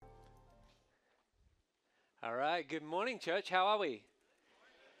right, good morning, church. How are we?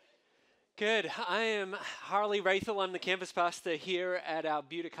 Good. I am Harley Rathel. I'm the campus pastor here at our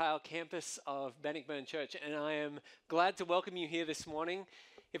Butekyle campus of Bannockburn Church, and I am glad to welcome you here this morning.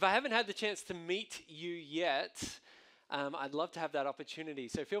 If I haven't had the chance to meet you yet, I'd love to have that opportunity.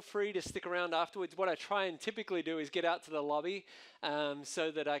 So feel free to stick around afterwards. What I try and typically do is get out to the lobby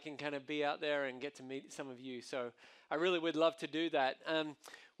so that I can kind of be out there and get to meet some of you. So I really would love to do that.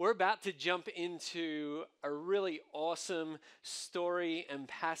 We're about to jump into a really awesome story and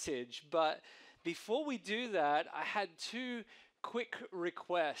passage. But before we do that, I had two quick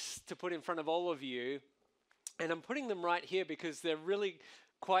requests to put in front of all of you. And I'm putting them right here because they're really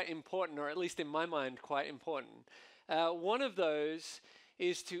quite important, or at least in my mind, quite important. One of those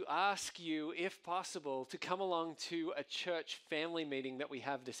is to ask you, if possible, to come along to a church family meeting that we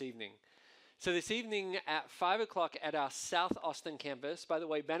have this evening. So this evening at 5 o'clock at our South Austin campus. By the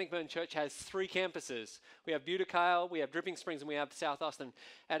way, Bannockburn Church has 3 campuses. We have Butekyle, we have Dripping Springs, and we have South Austin.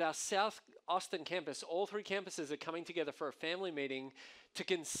 At our South Austin campus, all 3 campuses are coming together for a family meeting to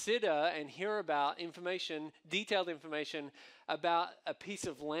consider and hear about information, detailed information about a piece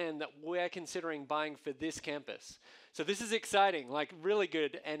of land that we're considering buying for this campus. So this is exciting, like really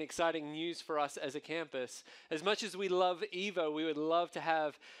good and exciting news for us as a campus. As much as we love Evo, we would love to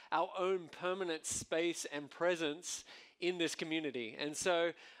have our own permanent space and presence in this community. And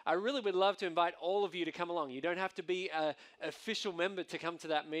so I really would love to invite all of you to come along. You don't have to be an official member to come to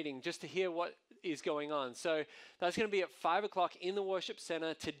that meeting, just to hear what is going on. So that's going to be at 5 o'clock in the worship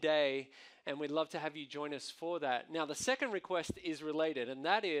center today, and we'd love to have you join us for that. Now, the second request is related, and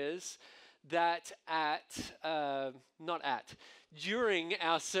that is that during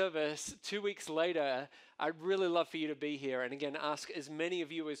our service 2 weeks later, I'd really love for you to be here. And again, ask as many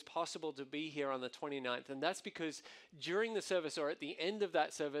of you as possible to be here on the 29th. And that's because during the service, or at the end of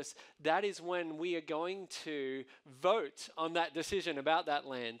that service, that is when we are going to vote on that decision about that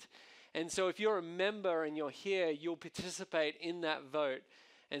land. And so if you're a member and you're here, you'll participate in that vote.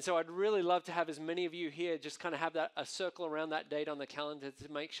 And so I'd really love to have as many of you here, just kind of have a circle around that date on the calendar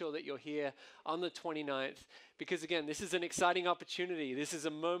to make sure that you're here on the 29th. Because again, this is an exciting opportunity. This is a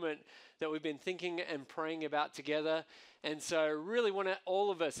moment that we've been thinking and praying about together. And so I really want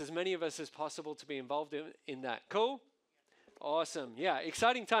all of us, as many of us as possible, to be involved in that. Cool? Awesome. Yeah,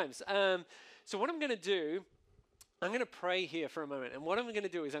 exciting times. So what I'm going to do, I'm going to pray here for a moment. And what I'm going to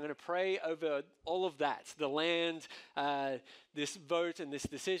do is I'm going to pray over all of that, the land, this vote and this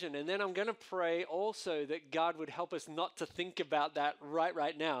decision. And then I'm going to pray also that God would help us not to think about that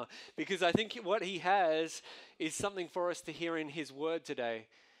right now. Because I think what he has is something for us to hear in his word today.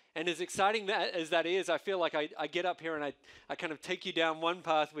 And as exciting as that is, I feel like I get up here and I kind of take you down one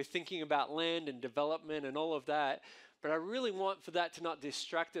path with thinking about land and development and all of that. But I really want for that to not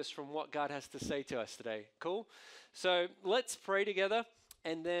distract us from what God has to say to us today. Cool? So let's pray together,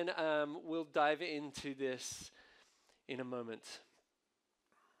 and then we'll dive into this in a moment.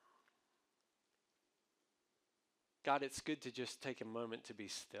 God, it's good to just take a moment to be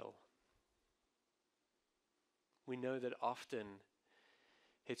still. We know that often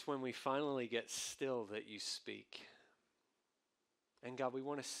it's when we finally get still that you speak. And God, we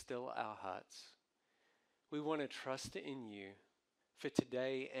want to still our hearts. We want to trust in you for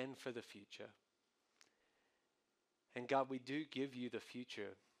today and for the future. And God, we do give you the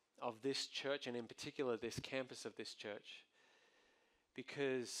future of this church, and in particular this campus of this church.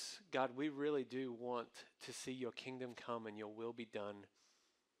 Because, God, we really do want to see your kingdom come and your will be done,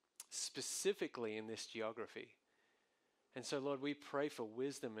 specifically in this geography. And so, Lord, we pray for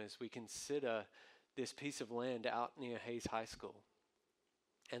wisdom as we consider this piece of land out near Hayes High School.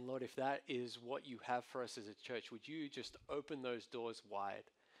 And Lord, if that is what you have for us as a church, would you just open those doors wide?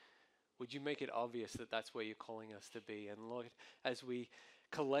 Would you make it obvious that that's where you're calling us to be? And Lord, as we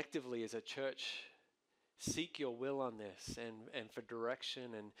collectively as a church seek your will on this and for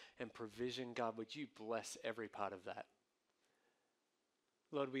direction and provision, God, would you bless every part of that?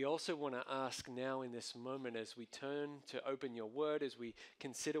 Lord, we also want to ask now in this moment as we turn to open your word, as we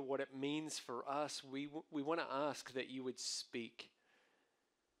consider what it means for us, we want to ask that you would speak.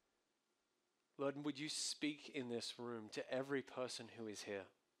 Lord, would you speak in this room to every person who is here?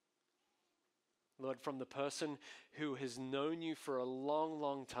 Lord, from the person who has known you for a long,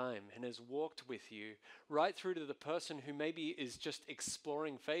 long time and has walked with you, right through to the person who maybe is just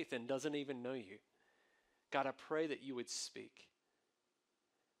exploring faith and doesn't even know you. God, I pray that you would speak.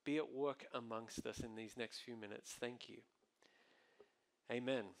 Be at work amongst us in these next few minutes. Thank you.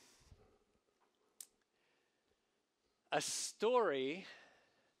 Amen. A story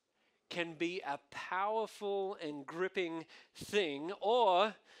can be a powerful and gripping thing,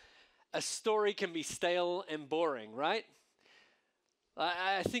 or a a story can be stale and boring, right?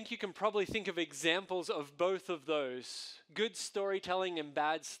 I think you can probably think of examples of both of those, good storytelling and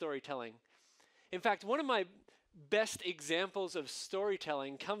bad storytelling. In fact, one of my best examples of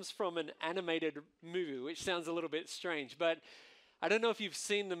storytelling comes from an animated movie, which sounds a little bit strange, but I don't know if you've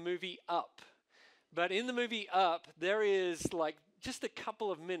seen the movie Up. But in the movie Up, there is like just a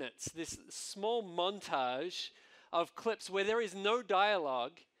couple of minutes, this small montage of clips where there is no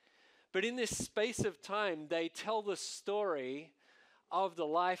dialogue, but in this space of time, they tell the story of the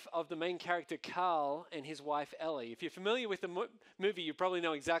life of the main character, Carl, and his wife, Ellie. If you're familiar with the movie, you probably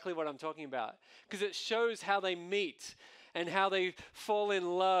know exactly what I'm talking about, because it shows how they meet and how they fall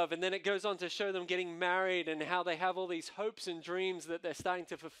in love, and then it goes on to show them getting married and how they have all these hopes and dreams that they're starting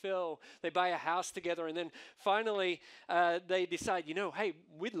to fulfill. They buy a house together, and then finally they decide, hey,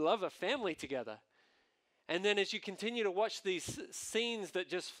 we'd love a family together. And then as you continue to watch these scenes that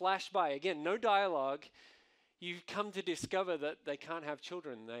just flash by, again, no dialogue, you come to discover that they can't have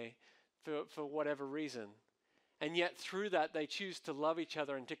children for whatever reason. And yet through that, they choose to love each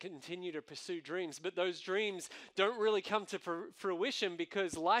other and to continue to pursue dreams. But those dreams don't really come to fruition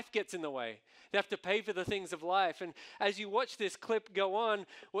because life gets in the way. They have to pay for the things of life. And as you watch this clip go on,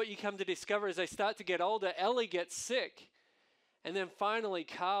 what you come to discover is they start to get older. Ellie gets sick. And then finally,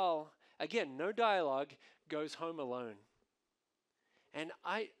 Carl, again, no dialogue, goes home alone. And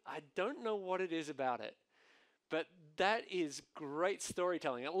I don't know what it is about it, but that is great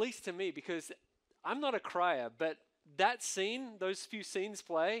storytelling, at least to me, because I'm not a crier, but that scene, those few scenes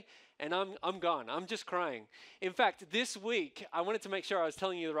play, and I'm gone. I'm just crying. In fact, this week, I wanted to make sure I was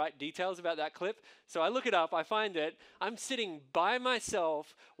telling you the right details about that clip. So I look it up, I find it. I'm sitting by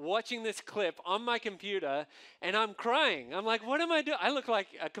myself watching this clip on my computer, and I'm crying. I'm like, what am I doing? I look like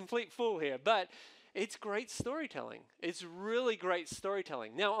a complete fool here, but it's great storytelling. It's really great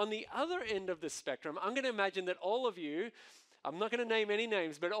storytelling. Now, on the other end of the spectrum, I'm going to imagine that all of you, I'm not going to name any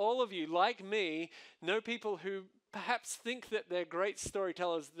names, but all of you, like me, know people who perhaps think that they're great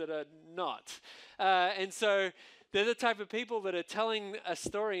storytellers that are not. And so they're the type of people that are telling a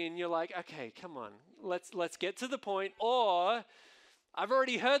story and you're like, okay, come on, let's get to the point. Or I've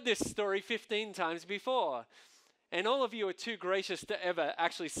already heard this story 15 times before. And all of you are too gracious to ever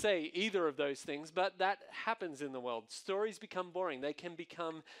actually say either of those things, but that happens in the world. Stories become boring. They can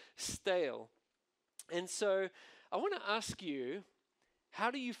become stale. And so I want to ask you,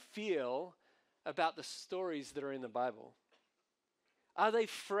 how do you feel about the stories that are in the Bible? Are they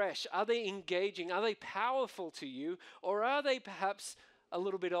fresh? Are they engaging? Are they powerful to you? Or are they perhaps a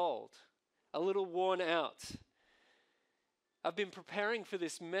little bit old, a little worn out? I've been preparing for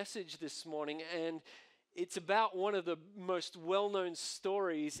this message this morning, and it's about one of the most well-known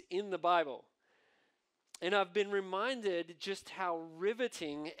stories in the Bible. And I've been reminded just how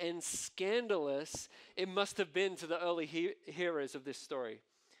riveting and scandalous it must have been to the early hearers of this story.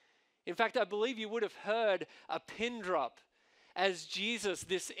 In fact, I believe you would have heard a pin drop as Jesus,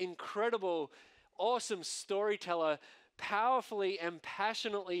 this incredible, awesome storyteller, powerfully and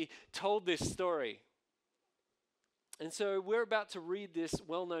passionately told this story. And so we're about to read this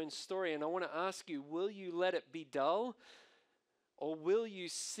well-known story, and I want to ask you, will you let it be dull, or will you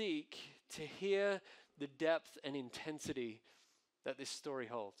seek to hear the depth and intensity that this story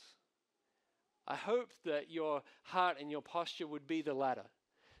holds? I hope that your heart and your posture would be the latter,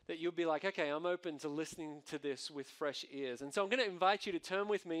 that you'll be like, okay, I'm open to listening to this with fresh ears. And so I'm going to invite you to turn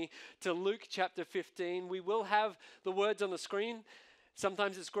with me to Luke chapter 15. We will have the words on the screen.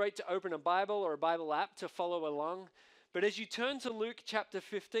 Sometimes it's great to open a Bible or a Bible app to follow along. But as you turn to Luke chapter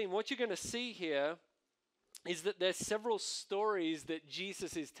 15, what you're going to see here is that there's several stories that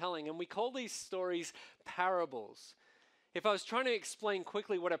Jesus is telling, and we call these stories parables. If I was trying to explain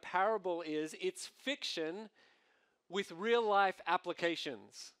quickly what a parable is, it's fiction with real life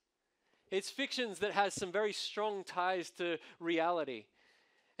applications. It's fictions that has some very strong ties to reality.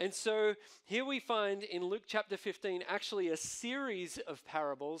 And so here we find in Luke chapter 15 actually a series of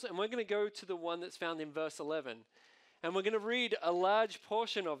parables, and we're going to go to the one that's found in verse 11. And we're going to read a large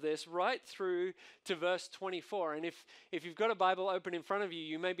portion of this right through to verse 24. And if you've got a Bible open in front of you,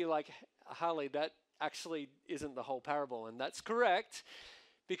 you may be like, Harley, that actually isn't the whole parable. And that's correct,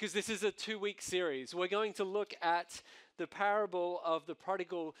 because this is a 2-week series. We're going to look at the parable of the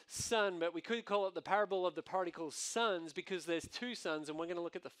prodigal son, but we could call it the parable of the prodigal sons because there's 2 sons, and we're going to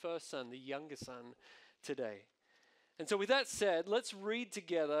look at the first son, the younger son, today. And so with that said, let's read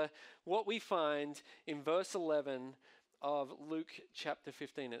together what we find in verse 11 of Luke chapter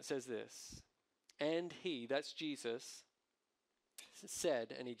 15. It says this, and he, that's Jesus,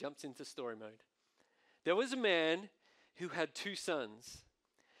 said, and he jumps into story mode, there was a man who had 2 sons.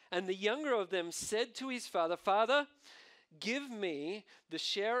 And the younger of them said to his father, Father, give me the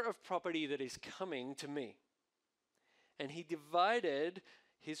share of property that is coming to me. And he divided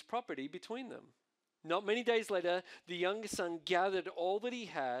his property between them. Not many days later, the younger son gathered all that he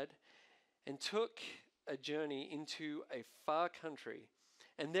had and took a journey into a far country.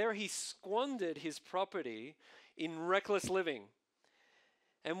 And there he squandered his property in reckless living.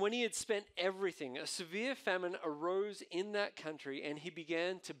 And when he had spent everything, a severe famine arose in that country, and he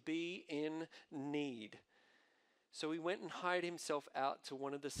began to be in need. So he went and hired himself out to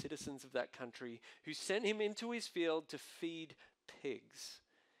one of the citizens of that country, who sent him into his field to feed pigs.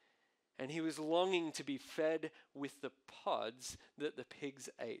 And he was longing to be fed with the pods that the pigs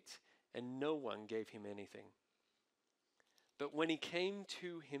ate, and no one gave him anything. But when he came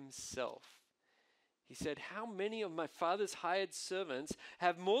to himself, he said, How many of my father's hired servants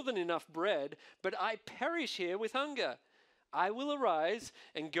have more than enough bread, but I perish here with hunger? I will arise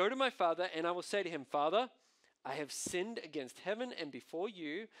and go to my father, and I will say to him, Father, I have sinned against heaven and before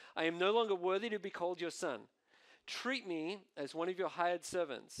you. I am no longer worthy to be called your son. Treat me as one of your hired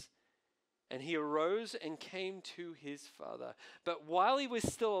servants. And he arose and came to his father. But while he was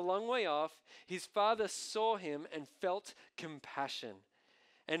still a long way off, his father saw him and felt compassion,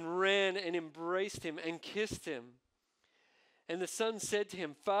 and ran and embraced him and kissed him. And the son said to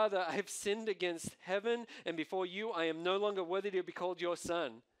him, Father, I have sinned against heaven and before you. I am no longer worthy to be called your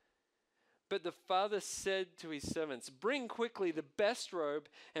son. But the father said to his servants, Bring quickly the best robe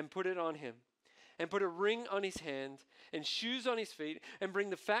and put it on him, and put a ring on his hand and shoes on his feet, and bring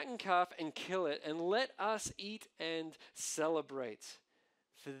the fattened calf and kill it, and let us eat and celebrate.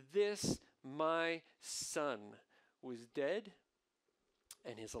 For this my son was dead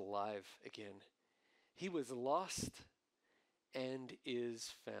and is alive again. He was lost and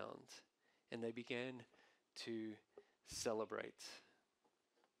is found. And they began to celebrate.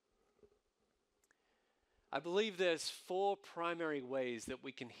 I believe there's 4 primary ways that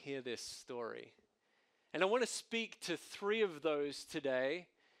we can hear this story. And I want to speak to 3 of those today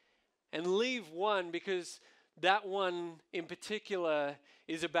and leave one because that one in particular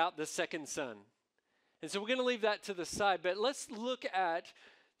is about the second son. And so we're going to leave that to the side, but let's look at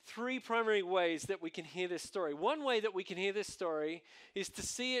 3 primary ways that we can hear this story. One way that we can hear this story is to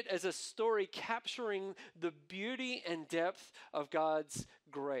see it as a story capturing the beauty and depth of God's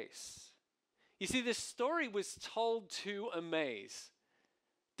grace. You see, this story was told to amaze.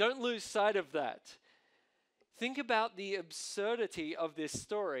 Don't lose sight of that. Think about the absurdity of this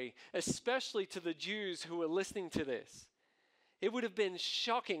story, especially to the Jews who were listening to this. It would have been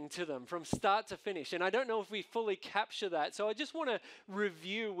shocking to them from start to finish. And I don't know if we fully capture that. So I just want to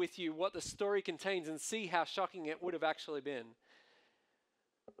review with you what the story contains and see how shocking it would have actually been.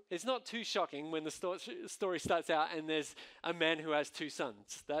 It's not too shocking when the story starts out and there's a man who has 2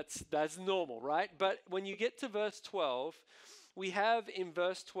 sons. That's normal, right? But when you get to verse 12, we have in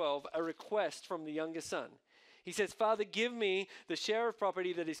verse 12 a request from the younger son. He says, Father, give me the share of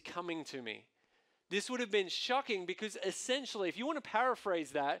property that is coming to me. This would have been shocking because essentially, if you want to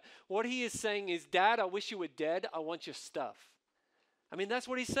paraphrase that, what he is saying is, Dad, I wish you were dead. I want your stuff. I mean, that's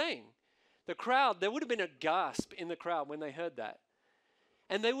what he's saying. The crowd, there would have been a gasp in the crowd when they heard that.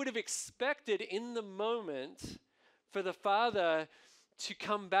 And they would have expected in the moment for the father to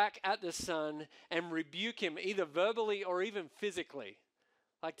come back at the son and rebuke him either verbally or even physically.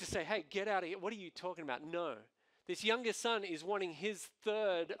 Like to say, hey, get out of here. What are you talking about? No. This younger son is wanting his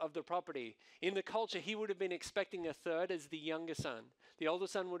third of the property. In the culture, he would have been expecting a third as the younger son. The older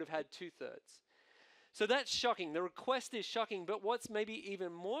son would have had 2/3. So that's shocking. The request is shocking, but what's maybe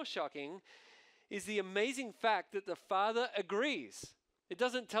even more shocking is the amazing fact that the father agrees. It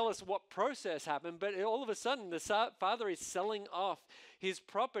doesn't tell us what process happened, but all of a sudden the father is selling off his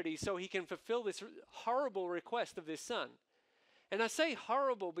property so he can fulfill this horrible request of this son. And I say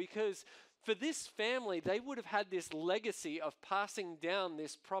horrible because for this family, they would have had this legacy of passing down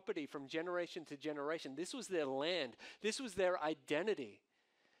this property from generation to generation. This was their land. This was their identity.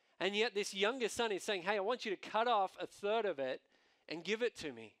 And yet this younger son is saying, hey, I want you to cut off 1/3 of it and give it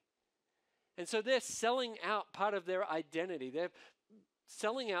to me. And so they're selling out part of their identity. They're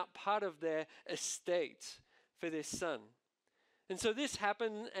selling out part of their estate for this son. And so this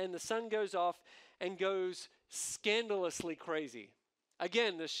happened, and the son goes off and goes scandalously crazy.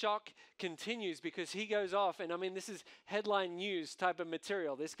 Again, the shock continues because he goes off, and I mean, this is headline news type of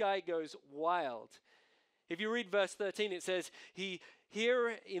material. This guy goes wild. If you read verse 13, it says,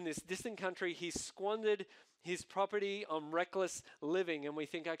 here in this distant country, he squandered his property on reckless living. And we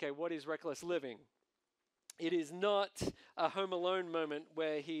think, okay, what is reckless living? It is not a Home Alone moment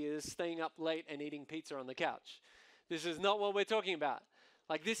where he is staying up late and eating pizza on the couch. This is not what we're talking about.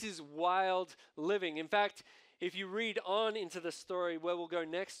 Like, this is wild living. In fact, if you read on into the story where we'll go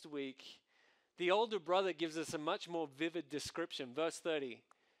next week, the older brother gives us a much more vivid description. Verse 30.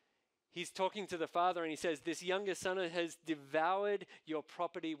 He's talking to the father and he says, "This younger son has devoured your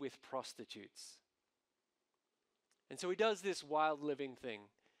property with prostitutes." And so he does this wild living thing.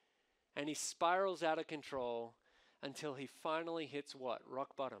 And he spirals out of control until he finally hits what?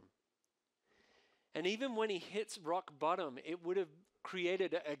 Rock bottom. And even when he hits rock bottom, it would have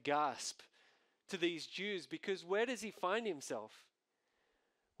created a gasp to these Jews, because where does he find himself?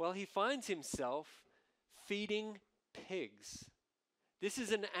 Well, he finds himself feeding pigs. This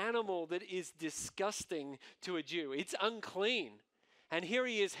is an animal that is disgusting to a Jew. It's unclean. And here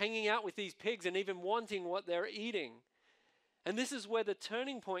he is hanging out with these pigs and even wanting what they're eating. And this is where the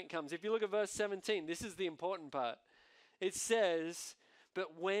turning point comes. If you look at verse 17, this is the important part. It says,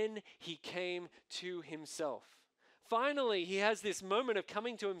 "But when he came to himself." Finally, he has this moment of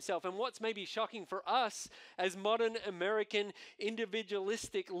coming to himself. And what's maybe shocking for us as modern American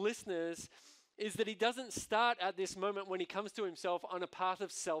individualistic listeners is that he doesn't start at this moment when he comes to himself on a path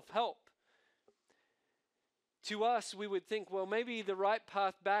of self-help. To us, we would think, well, maybe the right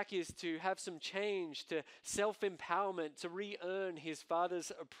path back is to have some change, to self-empowerment, to re-earn his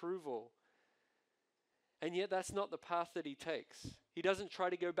father's approval. And yet that's not the path that he takes. He doesn't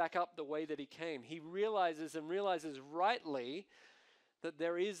try to go back up the way that he came. He realizes rightly that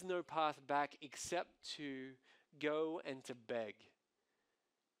there is no path back except to go and to beg.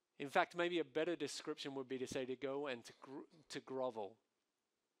 In fact, maybe a better description would be to say to go and to grovel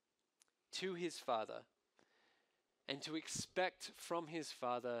to his father and to expect from his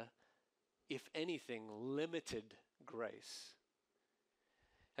father, if anything, limited grace.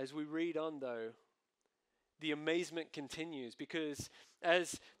 As we read on, though, the amazement continues, because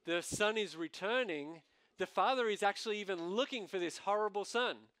as the son is returning, the father is actually even looking for this horrible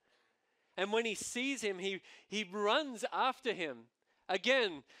son. And when he sees him, he runs after him.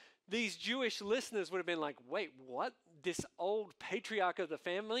 Again, these Jewish listeners would have been like, wait, what? This old patriarch of the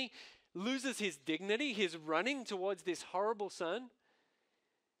family loses his dignity? He's running towards this horrible son?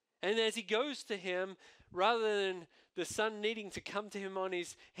 And as he goes to him, rather than the son needing to come to him on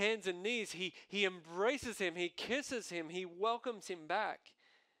his hands and knees, he embraces him, he kisses him, he welcomes him back.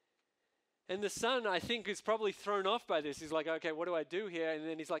 And the son, I think, is probably thrown off by this. He's like, okay, what do I do here? And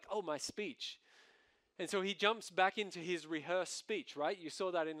then he's like, oh, my speech. And so he jumps back into his rehearsed speech, right? You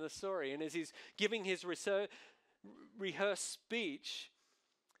saw that in the story. And as he's giving his rehearsed speech,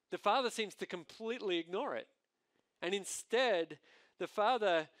 the father seems to completely ignore it. And instead, the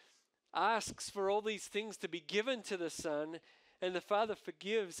father asks for all these things to be given to the son, and the father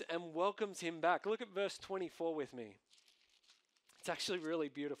forgives and welcomes him back. Look at verse 24 with me. It's actually really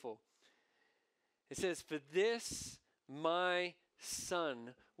beautiful. It says, "For this my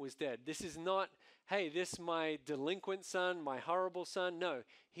son was dead." This is not, hey, this my delinquent son, my horrible son. No,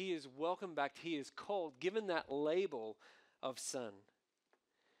 he is welcomed back. He is called, given that label of son.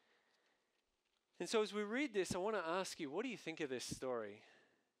 And so as we read this, I want to ask you, what do you think of this story?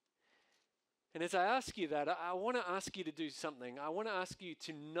 And as I ask you that, I want to ask you to do something. I want to ask you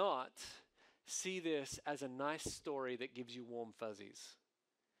to not see this as a nice story that gives you warm fuzzies.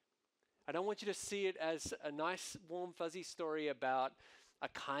 I don't want you to see it as a nice, warm, fuzzy story about a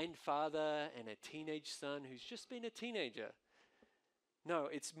kind father and a teenage son who's just been a teenager. No,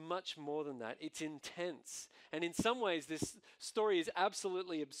 it's much more than that. It's intense. And in some ways, this story is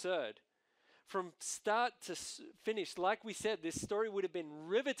absolutely absurd. From start to finish, like we said, this story would have been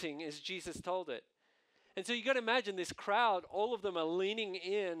riveting as Jesus told it. And so you got to imagine this crowd, all of them are leaning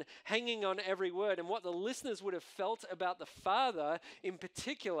in, hanging on every word. And what the listeners would have felt about the father in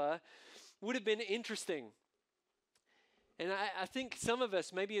particular would have been interesting. And I think some of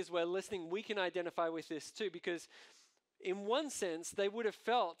us, maybe as we're listening, we can identify with this too, because in one sense, they would have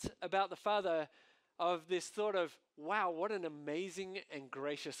felt about the father of this thought of, wow, what an amazing and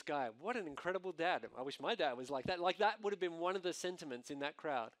gracious guy. What an incredible dad. I wish my dad was like that. Like, that would have been one of the sentiments in that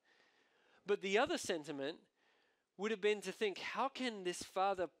crowd. But the other sentiment would have been to think, how can this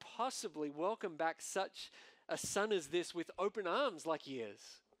father possibly welcome back such a son as this with open arms like he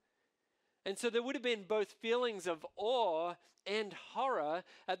is? And so there would have been both feelings of awe and horror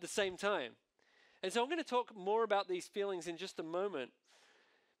at the same time. And so I'm going to talk more about these feelings in just a moment.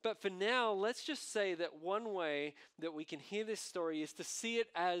 But for now, let's just say that one way that we can hear this story is to see it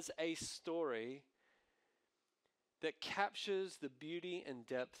as a story that captures the beauty and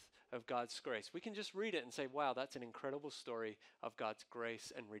depth of God's grace. We can just read it and say, wow, that's an incredible story of God's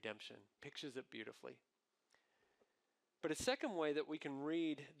grace and redemption. Pictures it beautifully. But a second way that we can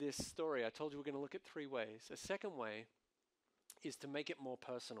read this story, I told you we're going to look at three ways. A second way is to make it more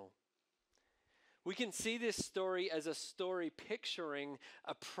personal. We can see this story as a story picturing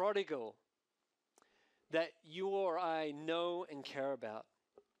a prodigal that you or I know and care about.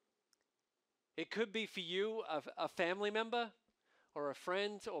 It could be for you a family member or a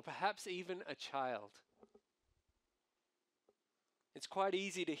friend or perhaps even a child. It's quite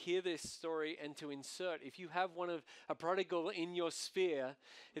easy to hear this story and to insert. If you have a prodigal in your sphere,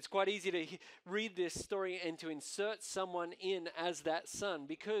 it's quite easy to read this story and to insert someone in as that son,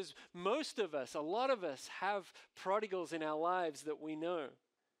 because most of us, a lot of us, have prodigals in our lives that we know.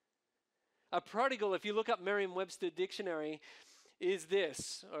 A prodigal, if you look up Merriam-Webster dictionary, is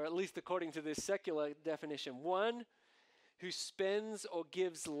this, or at least according to this secular definition: one who spends or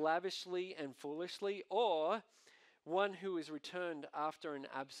gives lavishly and foolishly, or one who is returned after an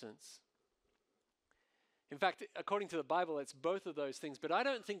absence. In fact, according to the Bible, it's both of those things, but I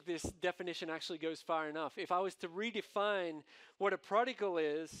don't think this definition actually goes far enough. If I was to redefine what a prodigal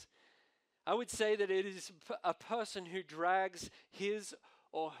is, I would say that it is a person who drags his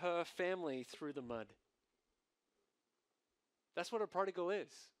or her family through the mud. That's what a prodigal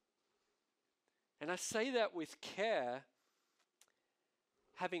is. And I say that with care,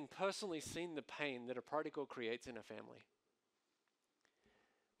 having personally seen the pain that a prodigal creates in a family.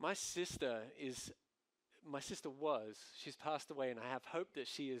 My sister was, she's passed away, and I have hope that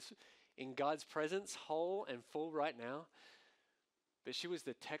she is in God's presence, whole and full right now, but she was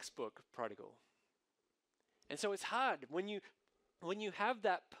the textbook prodigal. And so it's hard when you have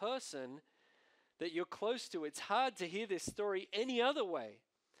that person that you're close to, it's hard to hear this story any other way.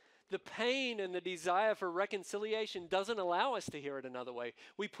 The pain and the desire for reconciliation doesn't allow us to hear it another way.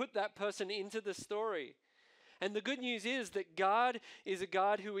 We put that person into the story. And the good news is that God is a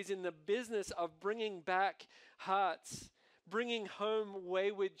God who is in the business of bringing back hearts, bringing home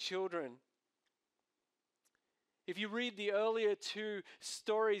wayward children. If you read the earlier two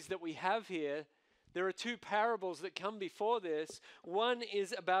stories that we have here, there are two parables that come before this. One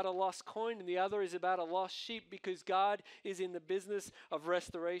is about a lost coin and the other is about a lost sheep, because God is in the business of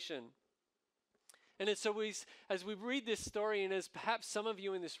restoration. And so as we read this story, and as perhaps some of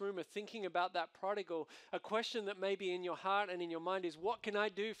you in this room are thinking about that prodigal, a question that may be in your heart and in your mind is, what can I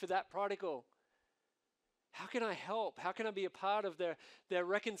do for that prodigal? How can I help? How can I be a part of their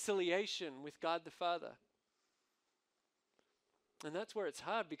reconciliation with God the Father? And that's where it's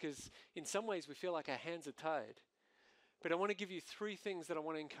hard, because in some ways we feel like our hands are tied. But I want to give you three things that I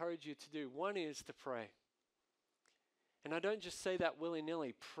want to encourage you to do. One is to pray. And I don't just say that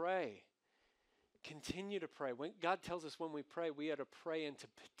willy-nilly. Pray. Continue to pray. When God tells us when we pray, we are to pray and to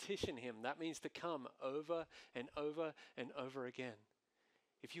petition Him. That means to come over and over and over again.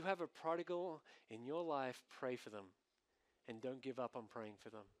 If you have a prodigal in your life, pray for them. And don't give up on praying for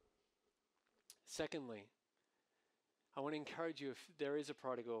them. Secondly, I want to encourage you, if there is a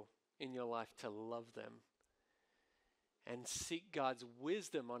prodigal in your life, to love them and seek God's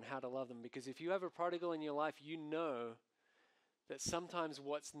wisdom on how to love them. Because if you have a prodigal in your life, you know that sometimes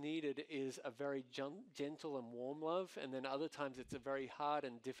what's needed is a very gentle and warm love, and then other times it's a very hard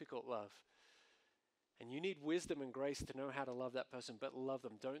and difficult love. And you need wisdom and grace to know how to love that person, but love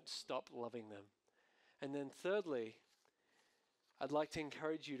them. Don't stop loving them. And then thirdly, I'd like to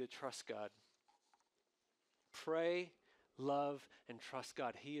encourage you to trust God. Pray, love, and trust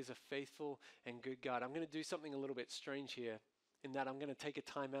God. He is a faithful and good God. I'm going to do something a little bit strange here, in that I'm going to take a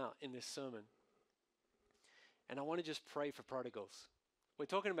time out in this sermon. And I want to just pray for prodigals. We're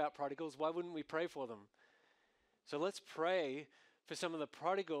talking about prodigals. Why wouldn't we pray for them? So let's pray for some of the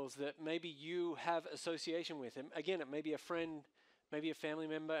prodigals that maybe you have association with. And again, it may be a friend, maybe a family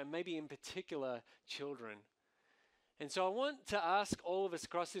member, and maybe in particular children. And so I want to ask all of us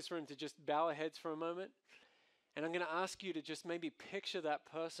across this room to just bow our heads for a moment. And I'm going to ask you to just maybe picture that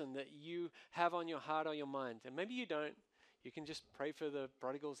person that you have on your heart or your mind. And maybe you don't. You can just pray for the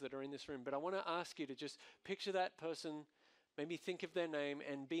prodigals that are in this room. But I want to ask you to just picture that person, maybe think of their name,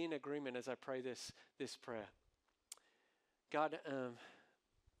 and be in agreement as I pray this prayer. God,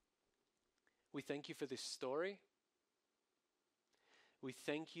 we thank you for this story. We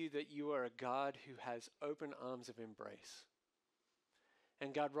thank you that you are a God who has open arms of embrace.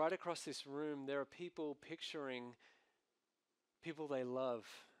 And God, right across this room, there are people picturing people they love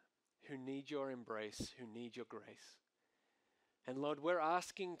who need your embrace, who need your grace. And Lord, we're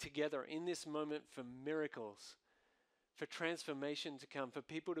asking together in this moment for miracles, for transformation to come, for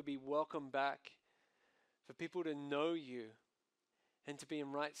people to be welcomed back, for people to know you and to be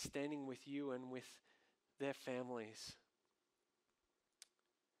in right standing with you and with their families.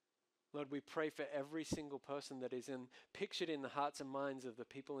 Lord, we pray for every single person that is pictured in the hearts and minds of the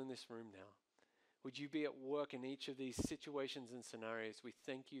people in this room now. Would you be at work in each of these situations and scenarios? We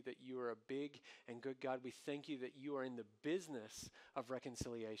thank you that you are a big and good God. We thank you that you are in the business of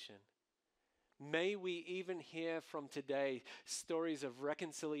reconciliation. May we even hear from today stories of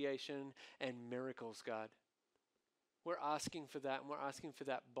reconciliation and miracles, God. We're asking for that, and we're asking for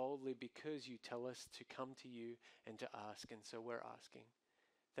that boldly because you tell us to come to you and to ask, and so we're asking.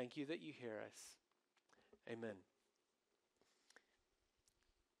 Thank you that you hear us. Amen.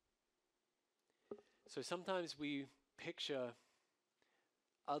 So sometimes we picture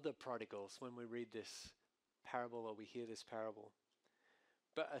other prodigals when we read this parable or we hear this parable.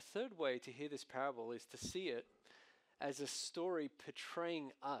 But a third way to hear this parable is to see it as a story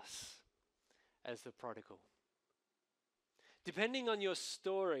portraying us as the prodigal. Depending on your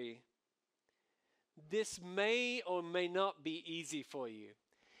story, this may or may not be easy for you.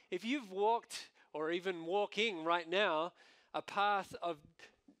 If you've walked or even walking right now a path of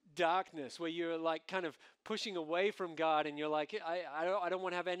darkness where you're like kind of pushing away from God and you're like, I don't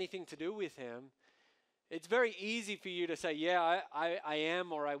want to have anything to do with him, it's very easy for you to say, yeah, I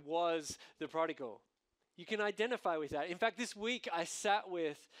am or I was the prodigal. You can identify with that. In fact, this week I sat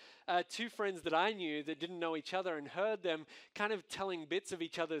with two friends that I knew that didn't know each other and heard them kind of telling bits of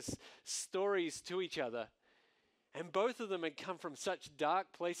each other's stories to each other. And both of them had come from such dark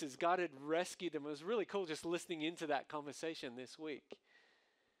places. God had rescued them. It was really cool just listening into that conversation this week.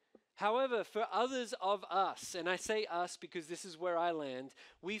 However, for others of us, and I say us because this is where I land,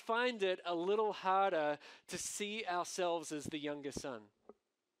 we find it a little harder to see ourselves as the younger son.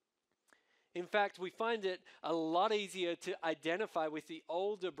 In fact, we find it a lot easier to identify with the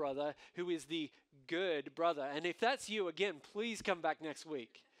older brother who is the good brother. And if that's you, again, please come back next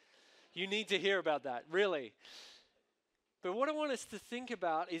week. You need to hear about that, really. But what I want us to think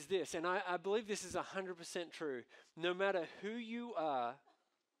about is this, and I believe this is 100% true. No matter who you are,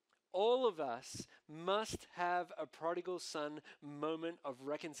 all of us must have a prodigal son moment of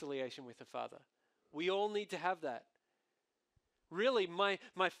reconciliation with the Father. We all need to have that. Really, my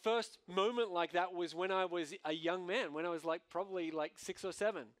first moment like that was when I was a young man, when I was probably 6 or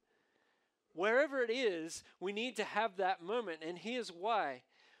 7. Wherever it is, we need to have that moment. And here's why.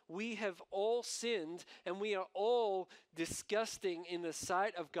 We have all sinned and we are all disgusting in the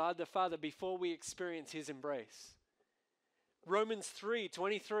sight of God the Father before we experience his embrace. Romans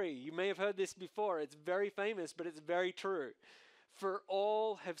 3:23, you may have heard this before. It's very famous, but it's very true. For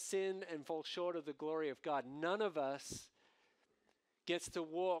all have sinned and fall short of the glory of God. None of us gets to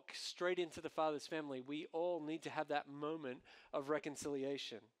walk straight into the Father's family. We all need to have that moment of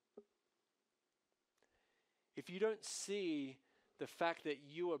reconciliation. If you don't see the fact that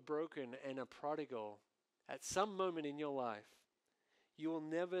you are broken and a prodigal at some moment in your life, you will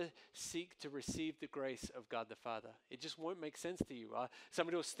never seek to receive the grace of God the Father. It just won't make sense to you.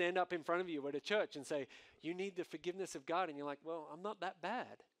 Somebody will stand up in front of you at a church and say, you need the forgiveness of God. And you're like, well, I'm not that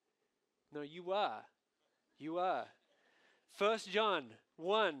bad. No, you are. You are. 1 John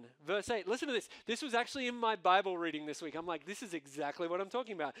 1, verse 8. Listen to this. This was actually in my Bible reading this week. I'm like, this is exactly what I'm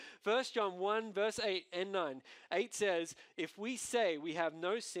talking about. 1 John 1, verse 8 and 9. 8 says, if we say we have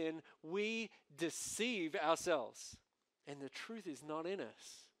no sin, we deceive ourselves. And the truth is not in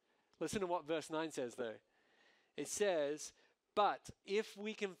us. Listen to what verse 9 says, though. It says, but if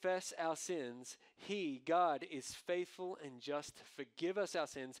we confess our sins, he, God, is faithful and just to forgive us our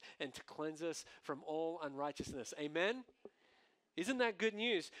sins and to cleanse us from all unrighteousness. Amen? Isn't that good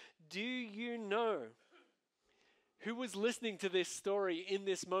news? Do you know who was listening to this story in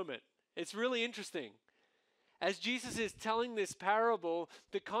this moment? It's really interesting. As Jesus is telling this parable,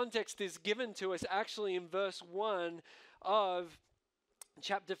 the context is given to us actually in verse 1 of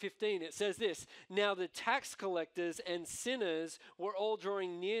chapter 15. It says this, now the tax collectors and sinners were all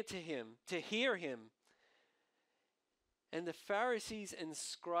drawing near to him to hear him. And the Pharisees and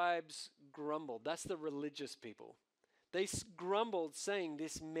scribes grumbled. That's the religious people. They grumbled, saying,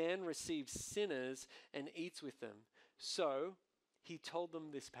 this man receives sinners and eats with them. So he told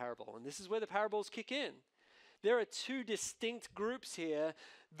them this parable. And this is where the parables kick in. There are two distinct groups here,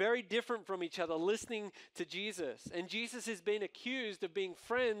 very different from each other, listening to Jesus. And Jesus has been accused of being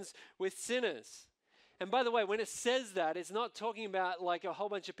friends with sinners. And by the way, when it says that, it's not talking about like a whole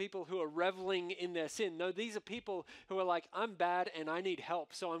bunch of people who are reveling in their sin. No, these are people who are like, I'm bad and I need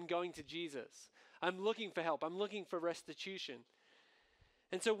help, so I'm going to Jesus. I'm looking for help. I'm looking for restitution.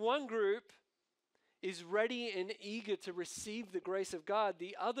 And so one group is ready and eager to receive the grace of God.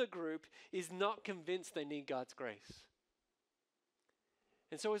 The other group is not convinced they need God's grace.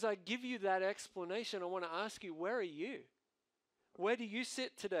 And so as I give you that explanation, I want to ask you, where are you? Where do you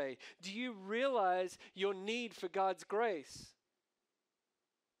sit today? Do you realize your need for God's grace?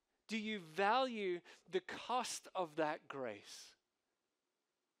 Do you value the cost of that grace?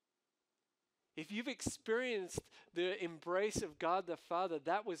 If you've experienced the embrace of God the Father,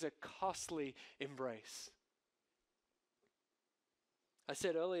 that was a costly embrace. I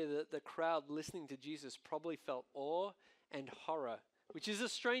said earlier that the crowd listening to Jesus probably felt awe and horror, which is a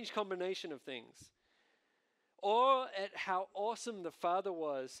strange combination of things. Awe at how awesome the Father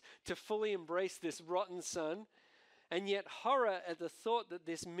was to fully embrace this rotten son, and yet horror at the thought that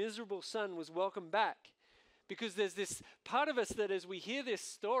this miserable son was welcomed back. Because there's this part of us that as we hear this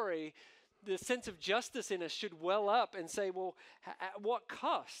story, the sense of justice in us should well up and say, well, at what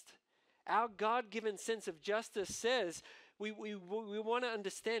cost? Our God-given sense of justice says we want to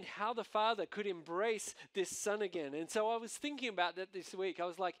understand how the Father could embrace this son again. And so I was thinking about that this week. I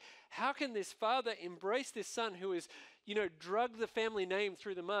was like, how can this Father embrace this son who has, drugged the family name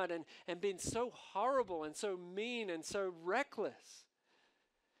through the mud and been so horrible and so mean and so reckless?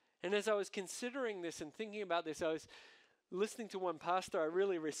 And as I was considering this and thinking about this, I was listening to one pastor I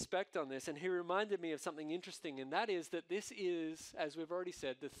really respect on this, and he reminded me of something interesting, and that is that this is, as we've already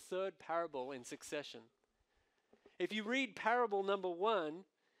said, the third parable in succession. If you read parable number 1,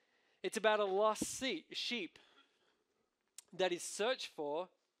 it's about a lost sheep that is searched for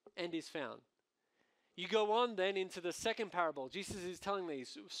and is found. You go on then into the second parable. Jesus is telling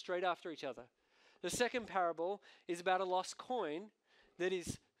these straight after each other. The second parable is about a lost coin that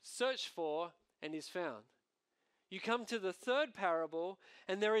is searched for and is found. You come to the third parable,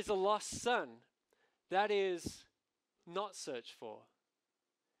 and there is a lost son that is not searched for.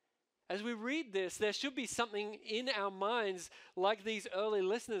 As we read this, there should be something in our minds like these early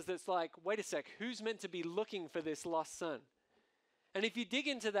listeners that's like, wait a sec, who's meant to be looking for this lost son? And if you dig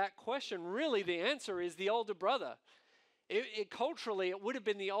into that question, really the answer is the older brother. Culturally, it would have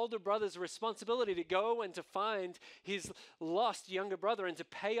been the older brother's responsibility to go and to find his lost younger brother and to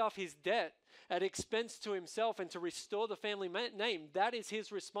pay off his debt at expense to himself and to restore the family name. That is his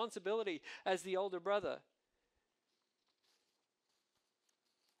responsibility as the older brother.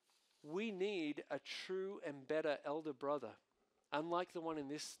 We need a true and better elder brother, unlike the one in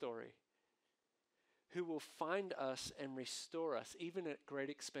this story, who will find us and restore us, even at great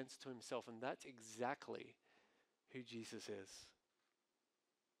expense to himself. And that's exactly who Jesus is.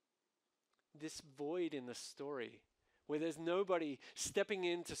 This void in the story, where there's nobody stepping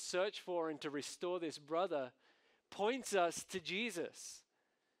in to search for and to restore this brother, points us to Jesus.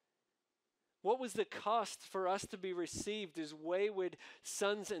 What was the cost for us to be received as wayward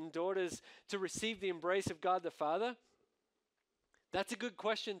sons and daughters to receive the embrace of God the Father? That's a good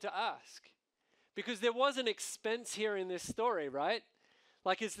question to ask. Because there was an expense here in this story, right?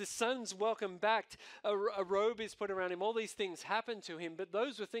 Like as the son's welcomed back, a robe is put around him, all these things happen to him, but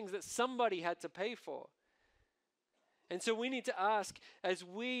those were things that somebody had to pay for. And so we need to ask, as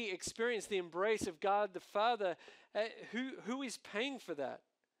we experience the embrace of God the Father, who is paying for that?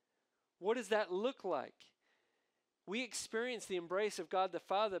 What does that look like? We experience the embrace of God the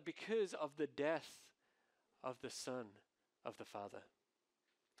Father because of the death of the Son of the Father.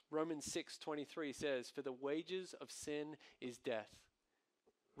 Romans 6:23 says, "For the wages of sin is death."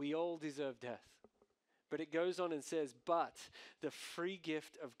 We all deserve death. But it goes on and says, "But the free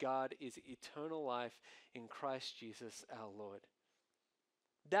gift of God is eternal life in Christ Jesus our Lord."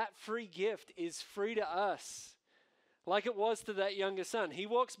 That free gift is free to us, like it was to that younger son. He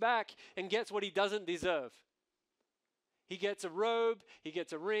walks back and gets what he doesn't deserve. He gets a robe, he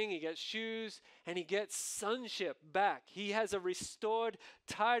gets a ring, he gets shoes, and he gets sonship back. He has a restored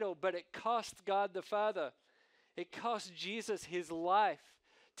title, but it cost God the Father. It cost Jesus his life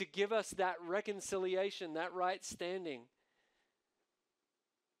to give us that reconciliation, that right standing.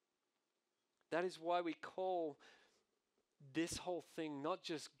 That is why we call this whole thing not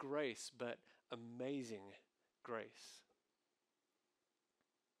just grace, but amazing grace.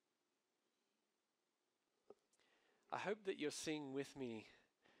 I hope that you're seeing with me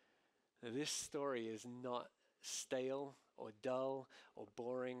that this story is not stale or dull or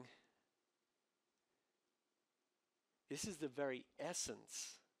boring. This is the very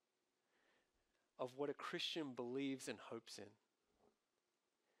essence of what a Christian believes and hopes in.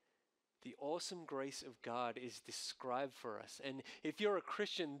 The awesome grace of God is described for us. And if you're a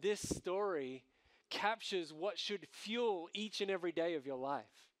Christian, this story captures what should fuel each and every day of your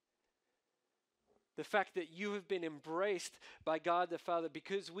life. The fact that you have been embraced by God the Father,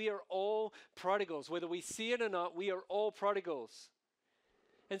 because we are all prodigals. Whether we see it or not, we are all prodigals.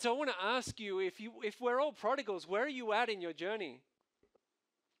 And so I want to ask you, if we're all prodigals, where are you at in your journey?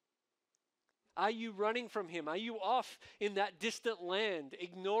 Are you running from him? Are you off in that distant land,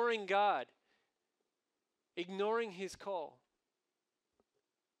 ignoring God, ignoring his call?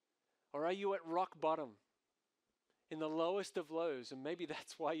 Or are you at rock bottom, in the lowest of lows, and maybe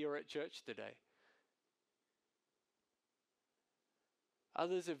that's why you're at church today?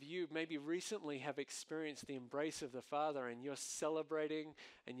 Others of you maybe recently have experienced the embrace of the Father, and you're celebrating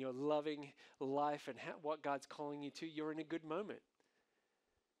and you're loving life and what God's calling you to. You're in a good moment.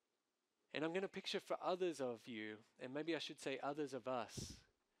 And I'm going to picture for others of you, and maybe I should say others of us,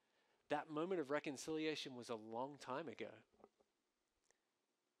 that moment of reconciliation was a long time ago.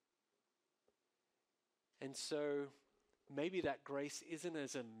 And so maybe that grace isn't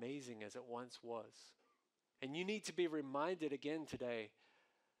as amazing as it once was. And you need to be reminded again today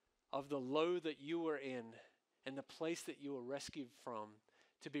of the low that you were in and the place that you were rescued from,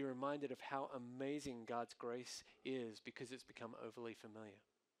 to be reminded of how amazing God's grace is, because it's become overly familiar.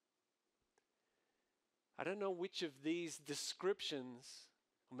 I don't know which of these descriptions,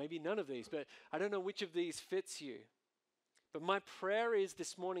 or maybe none of these, but I don't know which of these fits you. But my prayer is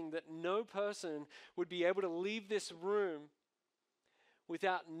this morning that no person would be able to leave this room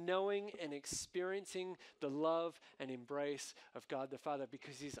without knowing and experiencing the love and embrace of God the Father,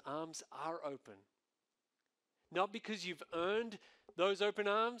 because his arms are open. Not because you've earned those open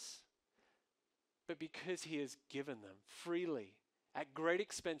arms, but because he has given them freely at great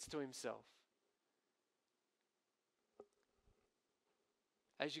expense to himself.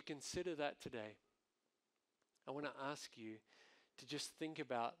 As you consider that today, I want to ask you to just think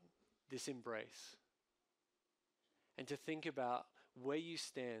about this embrace and to think about where you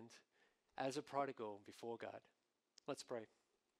stand as a prodigal before God. Let's pray.